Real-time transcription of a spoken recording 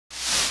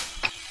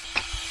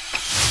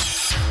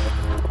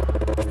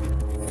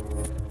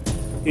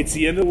It's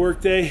the end of the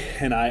workday,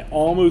 and I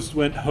almost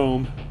went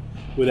home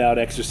without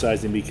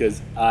exercising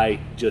because I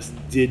just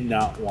did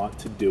not want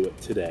to do it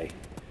today.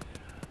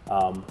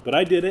 But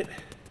I did it.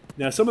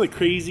 Now, some of the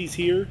crazies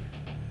here,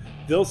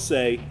 they'll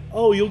say,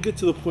 oh, you'll get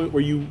to the point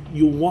where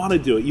you'll want to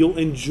do it. You'll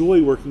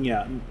enjoy working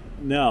out.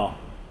 No,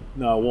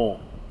 I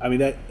won't. I mean,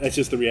 that's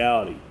just the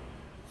reality.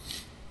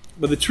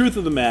 But the truth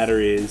of the matter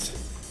is,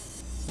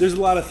 there's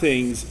a lot of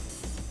things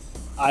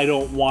I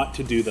don't want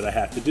to do that I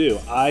have to do.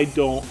 I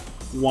don't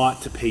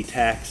want to pay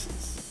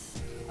taxes.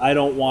 I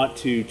don't want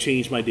to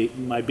change my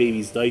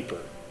baby's diaper.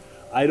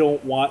 I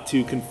don't want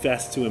to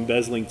confess to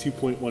embezzling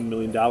 $2.1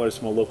 million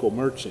from a local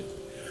merchant.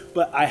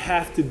 But I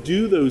have to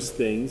do those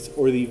things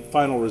or the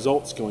final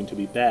result's going to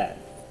be bad.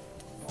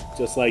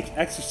 Just like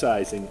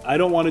exercising. I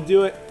don't want to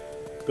do it,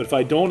 but if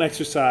I don't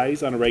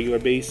exercise on a regular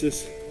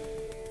basis,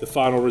 the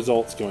final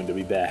result's going to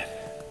be bad.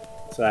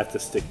 So I have to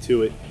stick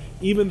to it,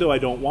 even though I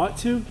don't want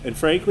to, and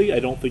frankly, I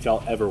don't think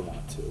I'll ever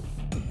want to.